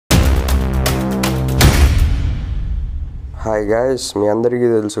Hi guys, మీ అందరికీ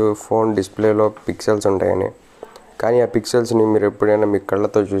తెలుసు phone డిస్ప్లేలో పిక్సెల్స్ ఉంటాయని. కానీ ఆ పిక్సెల్స్ని మీరు ఎప్పుడైనా మీ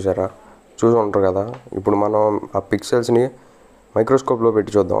కళ్ళతో చూసారా? చూసి ఉంటారు కదా. ఇప్పుడు మనం ఆ పిక్సెల్స్ని మైక్రోస్కోప్లో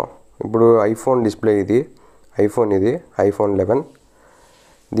పెట్టి చూద్దాం. ఇప్పుడు ఐఫోన్ డిస్ప్లే ఇది ఐఫోన్ 11.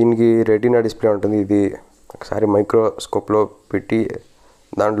 దీనికి రెటీనా డిస్ప్లే ఉంటుంది. ఇది ఒకసారి మైక్రోస్కోప్లో పెట్టి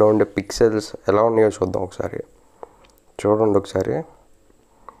దాంట్లో ఉండే పిక్సెల్స్ ఎలా ఉన్నాయో చూద్దాం. చూడండి ఒకసారి.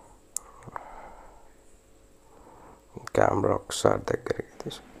 కెమెరా ఒకసారి దగ్గరికి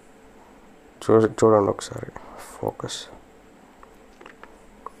తీసి చూడండి ఒకసారి. ఫోకస్.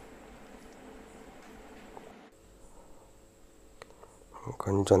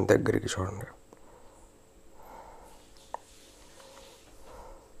 కొంచెం దగ్గరికి చూడండి.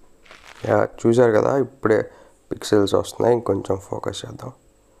 చూసారు కదా, ఇప్పుడే పిక్సెల్స్ వస్తున్నాయి. ఇంకొంచెం ఫోకస్ చేద్దాం.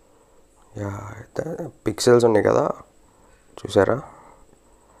 అయితే పిక్సెల్స్ ఉన్నాయి కదా, చూసారా?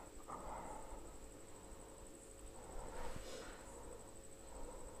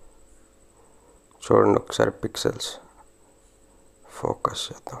 చూడండి ఒకసారి పిక్సెల్స్. ఫోకస్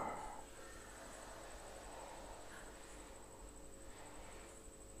చేద్దాం.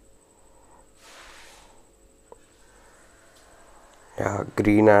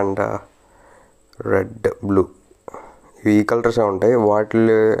 గ్రీన్ అండ్ రెడ్, బ్లూ, ఈ కలర్సే ఉంటాయి.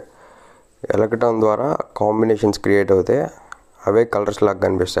 వాటిని ఎలకటం ద్వారా కాంబినేషన్స్ క్రియేట్ అవుతాయి. అవే కలర్స్ లాగా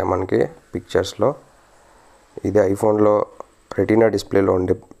కనిపిస్తాయి మనకి పిక్చర్స్లో. ఇది ఐఫోన్లో రెటీనా డిస్ప్లేలో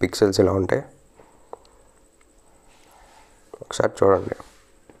ఉండే పిక్సెల్స్ ఇలా ఉంటాయి. ఒకసారి చూడండి.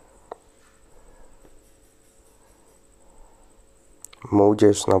 మూవ్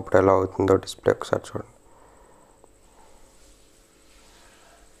చేసినప్పుడు ఎలా అవుతుందో డిస్ప్లే ఒకసారి చూడండి.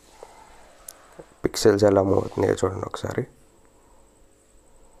 పిక్సెల్స్ ఎలా మూవ్ అవుతున్నాయో చూడండి ఒకసారి.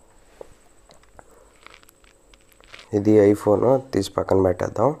 ఇది ఐఫోన్ తీసి పక్కన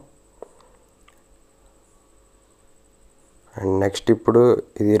పెట్టేద్దాం. అండ్ నెక్స్ట్ ఇప్పుడు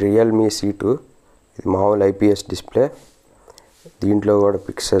ఇది రియల్మీ C2. ఇది మామూలు IPS డిస్ప్లే. దీంట్లో కూడా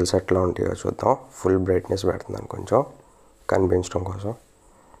పిక్సెల్స్ ఎట్లా ఉంటాయో చూద్దాం. ఫుల్ బ్రైట్నెస్ పెడుతున్నాను కొంచెం కనిపించడం కోసం.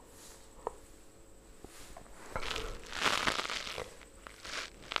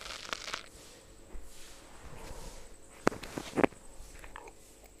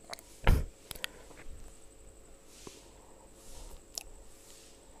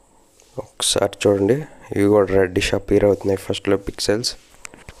 ఒకసారి చూడండి, ఇవి కూడా రెడ్డిష్ అపీర్ అవుతున్నాయి ఫస్ట్లో పిక్సెల్స్.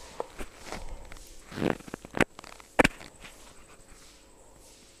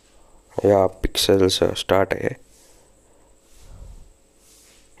 పిక్సెల్స్ స్టార్ట్ అయ్యాయి.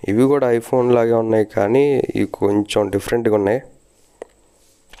 ఇవి కూడా ఐఫోన్ లాగే ఉన్నాయి, కానీ ఇవి కొంచెం డిఫరెంట్గా ఉన్నాయి.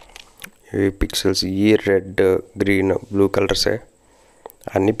 ఇవి పిక్సెల్స్ ఈ రెడ్, గ్రీన్, బ్లూ కలర్సే.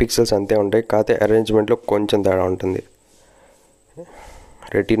 అన్ని పిక్సెల్స్ అంతే ఉంటాయి, కాకపోతే అరేంజ్మెంట్లో కొంచెం తేడా ఉంటుంది.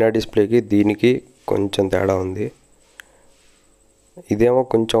 రెటీనా డిస్ప్లేకి దీనికి కొంచెం తేడా ఉంది. ఇదేమో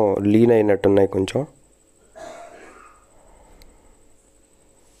కొంచెం లీన్ అయినట్టున్నాయి కొంచెం.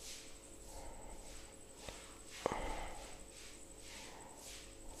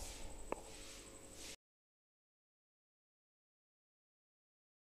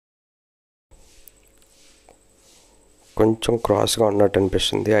 కొంచెం క్రాస్గా ఉన్నట్టు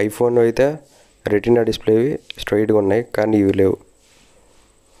అనిపిస్తుంది. ఐఫోన్ అయితే రెటీనా డిస్ప్లేవి స్ట్రైట్గా ఉన్నాయి, కానీ ఇవి లేవు.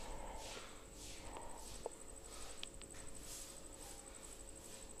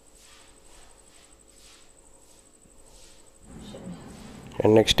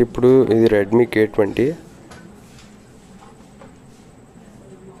 అండ్ నెక్స్ట్ ఇప్పుడు ఇది రెడ్మీ K20.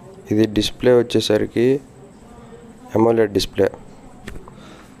 ఇది డిస్ప్లే వచ్చేసరికి AMOLED డిస్ప్లే.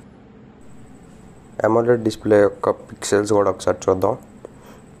 AMOLED డిస్ప్లే యొక్క పిక్సెల్స్ కూడా ఒకసారి చూద్దాం.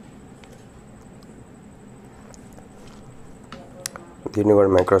 దీన్ని కూడా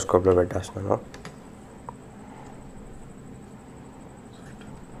మైక్రోస్కోప్లో పెట్టేస్తున్నాను.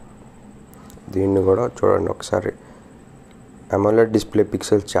 దీన్ని కూడా చూడండి ఒకసారి. AMOLED డిస్ప్లే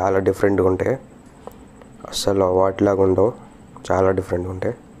పిక్సెల్స్ చాలా డిఫరెంట్గా ఉంటాయి. అస్సలు వాటిలాగా ఉండవు, చాలా డిఫరెంట్గా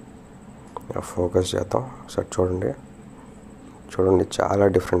ఉంటాయి. ఫోకస్ చేద్దాం ఒకసారి. చూడండి చాలా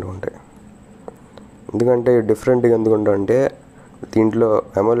డిఫరెంట్గా ఉంటాయి. ఎందుకంటే డిఫరెంట్గా ఎందుకుంటే దీంట్లో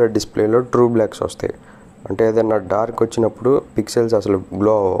AMOLED డిస్ప్లేలో ట్రూ బ్లాక్స్ వస్తాయి. అంటే ఏదైనా డార్క్ వచ్చినప్పుడు పిక్సెల్స్ అసలు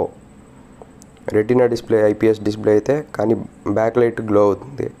గ్లో అవ్వవు. రెటీనా డిస్ప్లే IPS డిస్ప్లే అయితే కానీ బ్యాక్ లైట్ గ్లో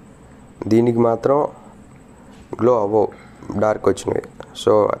అవుతుంది. దీనికి మాత్రం గ్లో అవ్వవు డార్క్ వచ్చినవి.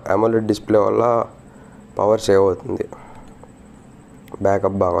 సో AMOLED డిస్ప్లే వల్ల పవర్ సేవ్ అవుతుంది,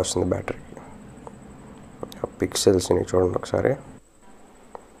 బ్యాకప్ బాగా వస్తుంది బ్యాటరీకి. పిక్సెల్స్ని చూడండి ఒకసారి.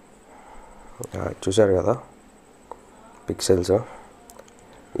 చూసారు కదా పిక్సెల్స్.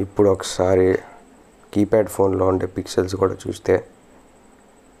 ఇప్పుడు ఒకసారి కీప్యాడ్ ఫోన్లో ఉండే పిక్సెల్స్ కూడా చూస్తే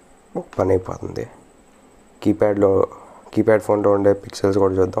పని అయిపోతుంది. కీప్యాడ్లో కీప్యాడ్ ఫోన్లో ఉండే పిక్సెల్స్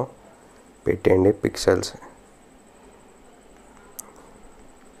కూడా చూద్దాం. పెట్టేయండి పిక్సెల్స్.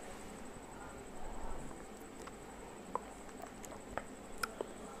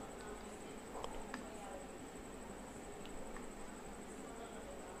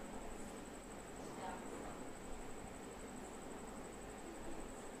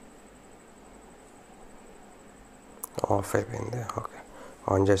 ఆఫ్ అయిపోయింది. ఓకే,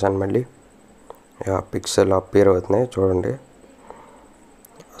 ఆన్ చేశాను మళ్ళీ. పిక్సెల్ అప్పేర్ అవుతున్నాయి చూడండి.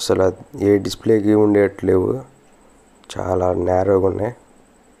 అసలు ఏ డిస్ప్లేకి ఉండేట్లేవు, చాలా నేరోగా ఉన్నాయి.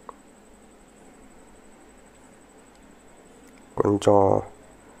 కొంచెం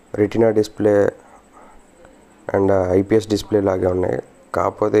retina display and IPS display లాగే ఉన్నాయి.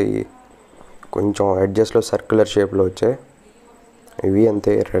 కాకపోతే కొంచెం ఎడ్జెస్లో సర్క్యులర్ షేప్లో వచ్చాయి. ఇవి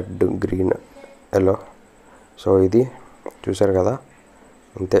అంతే, రెడ్, గ్రీన్, ఎల్లో. సో ఇది చూసారు కదా,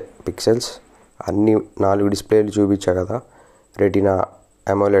 అంతే పిక్సెల్స్. అన్ని 4 డిస్ప్లేలు చూపించా కదా, retina,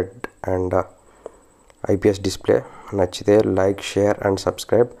 AMOLED and IPS display. నచ్చితే లైక్, షేర్ అండ్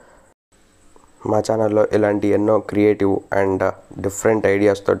సబ్స్క్రైబ్. మా ఛానల్లో ఇలాంటి ఎన్నో క్రియేటివ్ అండ్ డిఫరెంట్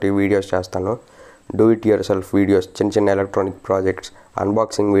ఐడియాస్ తోటి వీడియోస్ చేస్తాను. Do it your self videos, చిన్న చిన్న electronic projects,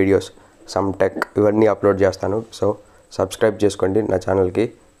 unboxing videos, some tech, ఇవన్నీ అప్లోడ్ చేస్తాను. సో సబ్స్క్రైబ్ చేసుకోండి నా ఛానల్కి.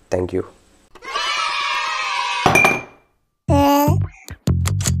 Thank you.